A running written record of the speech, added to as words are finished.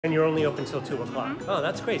And you're only open till 2 o'clock. Mm-hmm. Oh,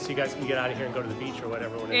 that's great. So you guys can get out of here and go to the beach or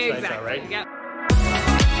whatever when it's nice out, right? Yep.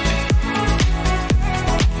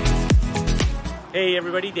 Hey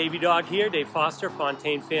everybody, Davey Dog here, Dave Foster,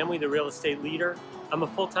 Fontaine Family, the real estate leader. I'm a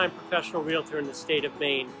full-time professional realtor in the state of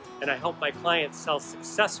Maine, and I help my clients sell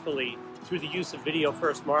successfully through the use of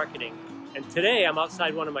video-first marketing. And today I'm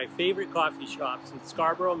outside one of my favorite coffee shops in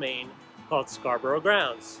Scarborough, Maine, called Scarborough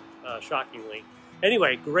Grounds, shockingly.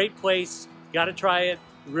 Anyway, great place, gotta try it.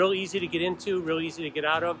 Real easy to get into, real easy to get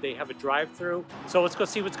out of. They have a drive-through. So let's go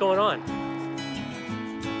see what's going on.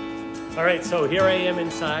 All right, so here I am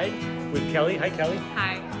inside with Kelly. Hi, Kelly.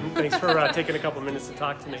 Hi. Thanks for taking a couple minutes to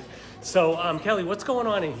talk to me. So, Kelly, what's going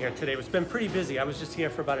on in here today? It's been pretty busy. I was just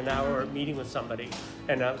here for about an hour meeting with somebody,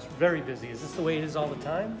 and I was very busy. Is this the way it is all the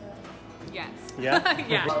time? Yes. Yeah?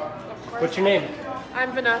 Yeah. What's your name?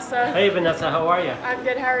 I'm Vanessa. Hey, Vanessa, how are you? I'm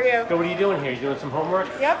good, how are you? Good, what are you doing here? You doing some homework?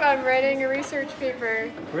 Yep, I'm writing a research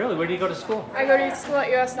paper. Really? Where do you go to school? I go to school at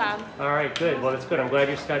USM. All right, good. Well, that's good. I'm glad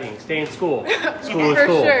you're studying. Stay in school. School is For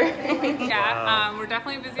cool. sure. Yeah, Wow. we're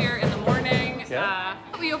definitely busier in the morning. Yeah.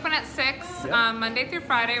 We open at 6, Yeah. Monday through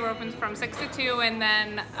Friday. We're open from 6 to 2, and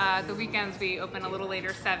then the weekends we open a little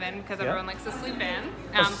later, 7, because everyone likes to sleep in.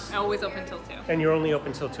 Always open till 2. And you're only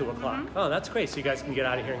open till 2 o'clock. Oh, that's great. So you guys can get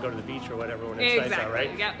out of here and go to the beach or whatever when it's nice out,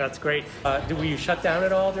 right? Yep. That's great. Were you shut down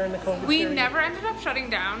at all during the COVID We period? never ended up shutting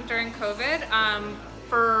down during COVID.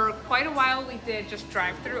 For quite a while we did just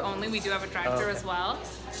drive-through only. We do have a drive-through as well.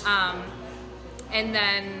 And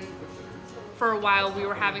then for a while we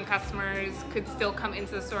were having customers could still come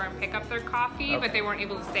into the store and pick up their coffee, but they weren't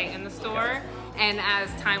able to stay in the store. And as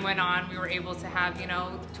time went on, we were able to have,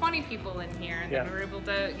 20 people in here, and then we were able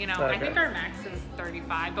to, I think our max is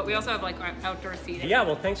 35, but we also have like outdoor seating. Yeah,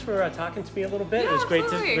 well, thanks for talking to me a little bit. Yeah, It was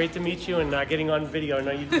absolutely. great to meet you and getting on video. I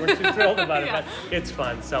know you weren't too thrilled about it, but it's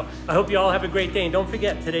fun. So I hope you all have a great day. And don't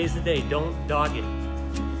forget, today's the day. Don't dog it.